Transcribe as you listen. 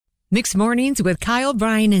Mixed Mornings with Kyle,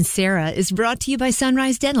 Bryan, and Sarah is brought to you by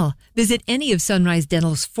Sunrise Dental. Visit any of Sunrise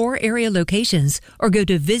Dental's 4 area locations or go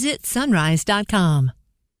to visitsunrise.com.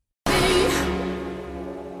 If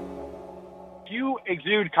you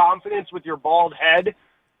exude confidence with your bald head,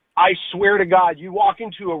 I swear to God, you walk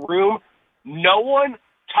into a room, no one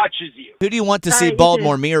touches you. Who do you want to see bald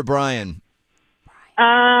more, me or Bryan?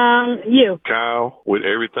 You. Kyle, with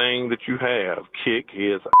everything that you have, kick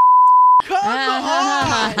his Come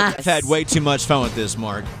on! I've had way too much fun with this,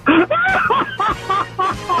 Mark.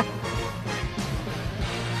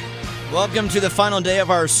 Welcome to the final day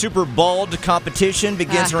of our Super Bald competition.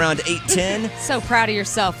 Begins around 8:10. So proud of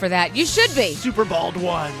yourself for that. You should be. Super Bald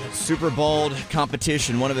won. Super Bald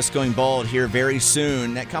competition. One of us going bald here very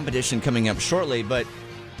soon. That competition coming up shortly, but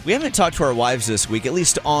we haven't talked to our wives this week, at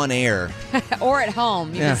least on air. Or at home.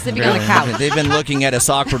 You've been sleeping on the couch. They've been looking at us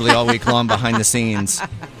awkwardly all week long behind the scenes,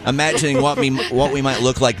 imagining what we might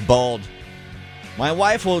look like bald. My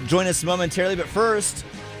wife will join us momentarily, but first,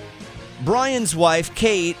 Bryan's wife,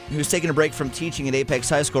 Kate, who's taking a break from teaching at Apex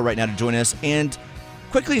High School right now to join us, and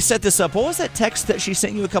quickly set this up. What was that text that she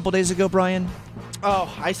sent you a couple days ago, Bryan?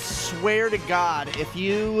 Oh, I swear to God, if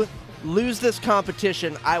you lose this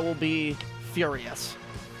competition, I will be furious.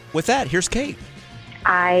 With that, here's Kate.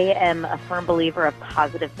 I am a firm believer of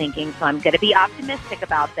positive thinking, so I'm going to be optimistic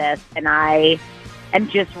about this, and I am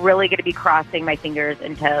just really going to be crossing my fingers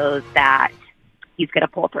and toes that he's going to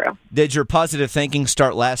pull through. Did your positive thinking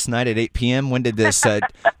start last night at 8 p.m.? When did this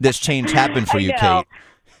this change happen for you, Kate?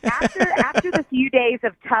 After the few days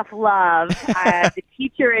of tough love, the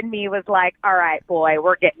teacher in me was like, all right, boy,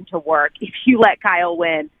 we're getting to work. If you let Kyle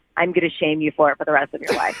win, I'm going to shame you for it for the rest of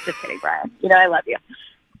your life. Just kidding, Bryan. You know I love you.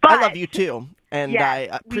 But, I love you too, and I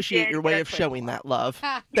appreciate your way of showing that love.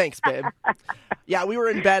 Thanks, babe. Yeah, we were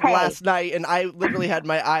in bed last night, and I literally had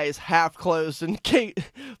my eyes half closed, and Kate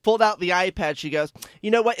pulled out the iPad. She goes,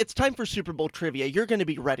 you know what? It's time for Super Bowl trivia. You're going to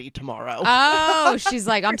be ready tomorrow. Oh, she's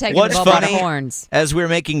like, I'm taking the bull by the horns. As we were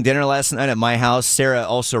making dinner last night at my house, Sarah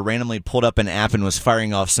also randomly pulled up an app and was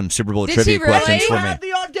firing off some Super Bowl trivia questions for me. You had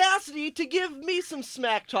the audacity to give me some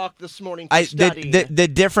smack talk this morning to study. The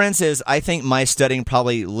difference is I think my studying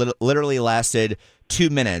probably literally lasted 2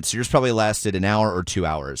 minutes. Yours probably lasted an hour or 2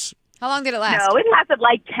 hours. How long did it last? No, it lasted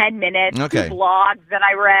like 10 minutes. Okay. 2 blogs that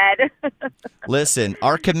I read. Listen,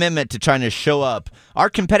 our commitment to trying to show up, our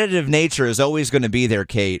competitive nature is always going to be there,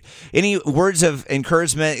 Kate. Any words of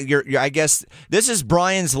encouragement? I guess this is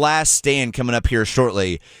Bryan's last stand coming up here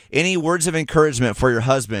shortly. Any words of encouragement for your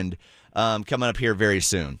husband coming up here very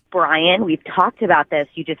soon? Bryan, we've talked about this.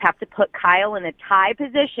 You just have to put Kyle in a tie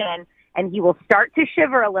position, and he will start to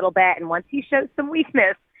shiver a little bit. And once he shows some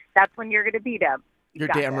weakness, that's when you're going to beat him. You're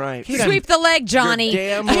damn right. Sweep the leg, Johnny.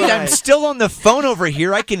 You're damn right. I'm still on the phone over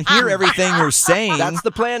here. I can hear everything you're saying. That's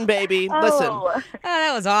the plan, baby. Listen. Oh,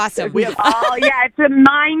 that was awesome. Oh, yeah, it's a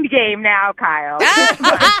mind game now, Kyle.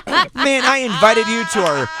 Man, I invited you to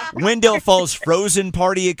our Wendell Falls Frozen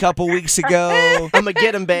party a couple weeks ago. I'm going to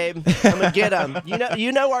get him, babe. I'm going to get him.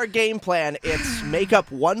 You know our game plan. It's make up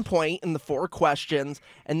 1 point in the 4 questions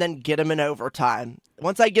and then get him in overtime.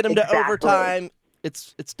 Once I get him to overtime,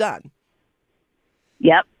 it's done.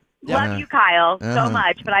 Yep. Love you, Kyle, so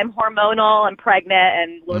much, but I'm hormonal, I'm pregnant,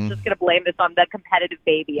 and we're just going to blame this on the competitive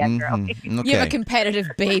baby after all. Okay. You have a competitive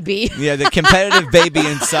baby. Yeah, the competitive baby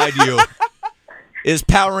inside you is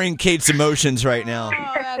powering Kate's emotions right now.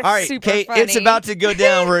 Oh, all right, Kate, funny. It's about to go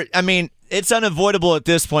down. It's unavoidable at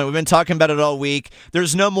this point. We've been talking about it all week.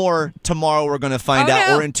 There's no more tomorrow we're going to find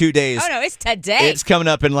out, or in 2 days. Oh, no, it's today. It's coming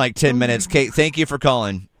up in like 10 minutes. Kate, thank you for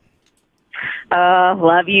calling.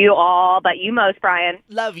 Love you all, but you most, Bryan.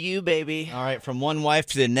 Love you, baby. All right, from one wife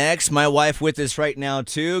to the next. My wife with us right now,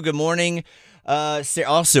 too. Good morning. Sarah,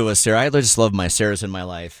 also a Sarah. I just love my Sarahs in my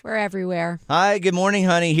life. We're everywhere. Hi, good morning,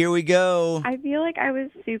 honey. Here we go. I feel like I was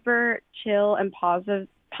super chill and positive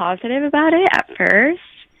about it at first,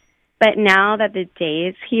 but now that the day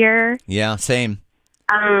is here, yeah, same.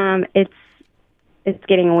 It's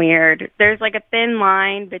getting weird. There's like a thin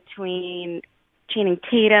line between Channing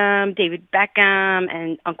Tatum, David Beckham,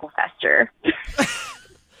 and Uncle Fester.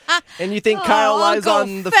 And you think Kyle lies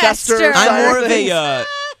on the Fester side? I'm more of a,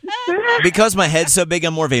 because my head's so big,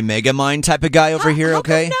 I'm more of a mega mind type of guy over here,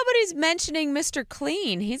 okay? How come nobody's mentioning Mr.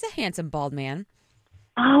 Clean? He's a handsome bald man.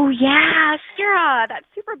 Oh, yeah, Sarah, that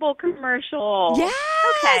Super Bowl commercial. Yes!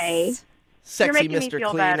 Okay. Sexy Mr.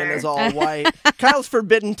 Clean in his all white. Kyle's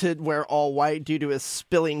forbidden to wear all white due to his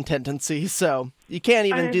spilling tendency, so you can't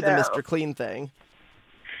even do the Mr. Clean thing.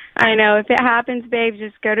 I know. If it happens, babe,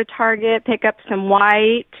 just go to Target, pick up some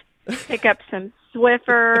white, pick up some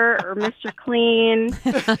Swiffer or Mr. Clean.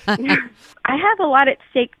 I have a lot at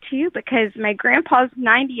stake, too, because my grandpa's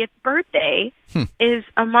 90th birthday is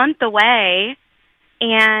a month away,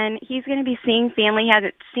 and he's going to be seeing family he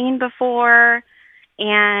hasn't seen before.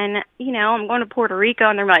 And, I'm going to Puerto Rico,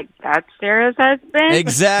 and they're like, that's Sarah's husband?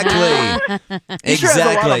 Exactly. He sure has a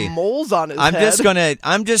lot of moles on his head.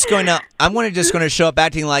 I'm just going to show up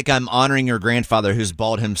acting like I'm honoring your grandfather who's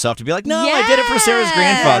bald himself to be like, no, I did it for Sarah's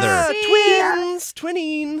grandfather.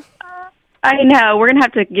 Twinning. I know. We're going to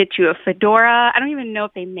have to get you a fedora. I don't even know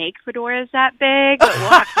if they make fedoras that big, but we'll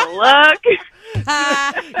have to look.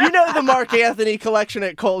 The Mark Anthony collection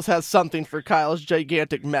at Kohl's has something for Kyle's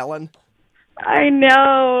gigantic melon. I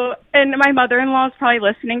know. And my mother-in-law is probably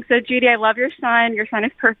listening. So, Judy, I love your son. Your son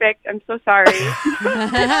is perfect. I'm so sorry.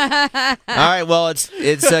 All right. Well, it's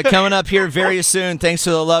coming up here very soon. Thanks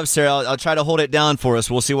for the love, Sarah. I'll try to hold it down for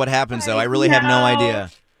us. We'll see what happens, though. I really have no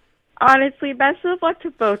idea. Honestly, best of luck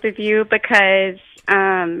to both of you because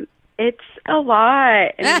it's a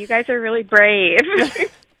lot. And you guys are really brave.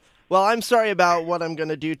 Well, I'm sorry about what I'm going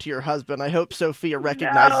to do to your husband. I hope Sophia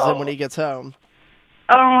recognizes him when he gets home.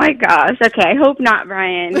 Oh, my gosh. Okay, I hope not,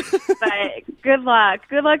 Brian. But good luck.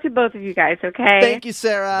 Good luck to both of you guys, okay? Thank you,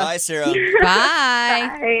 Sarah. Bye, Sarah. Bye.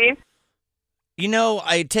 Bye.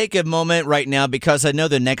 I take a moment right now because I know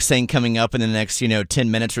the next thing coming up in the next,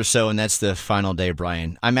 10 minutes or so, and that's the final day,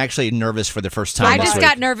 Brian. I'm actually nervous for the first time I this just week.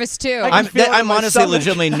 got nervous, too. I'm honestly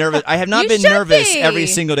legitimately nervous. I have not been nervous every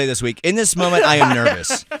single day this week. In this moment, I am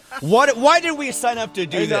nervous. Why did we sign up to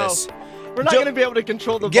do this? We're not going to be able to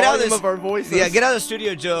control the volume of our voices. Yeah, get out of the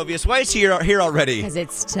studio, Jovius. Why is he here already? Because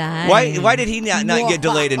it's time. Why did he not get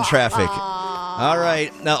delayed in traffic? All right.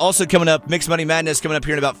 Now, also coming up, Mixed Money Madness coming up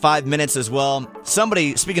here in about 5 minutes as well.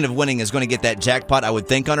 Somebody, speaking of winning, is going to get that jackpot, I would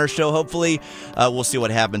think, on our show, hopefully. We'll see what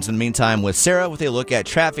happens. In the meantime, with Sarah, with a look at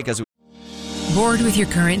traffic. Bored with your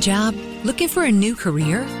current job? Looking for a new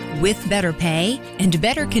career? With better pay and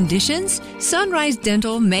better conditions? Sunrise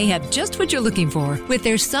Dental may have just what you're looking for with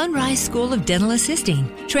their Sunrise School of Dental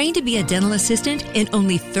Assisting. Trained to be a dental assistant in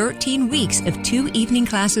only 13 weeks of 2 evening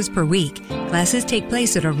classes per week. Classes take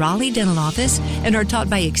place at a Raleigh dental office and are taught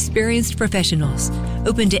by experienced professionals.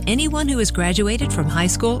 Open to anyone who has graduated from high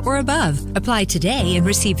school or above. Apply today and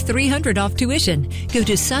receive $300 off tuition. Go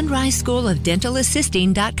to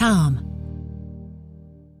sunriseschoolofdentalassisting.com.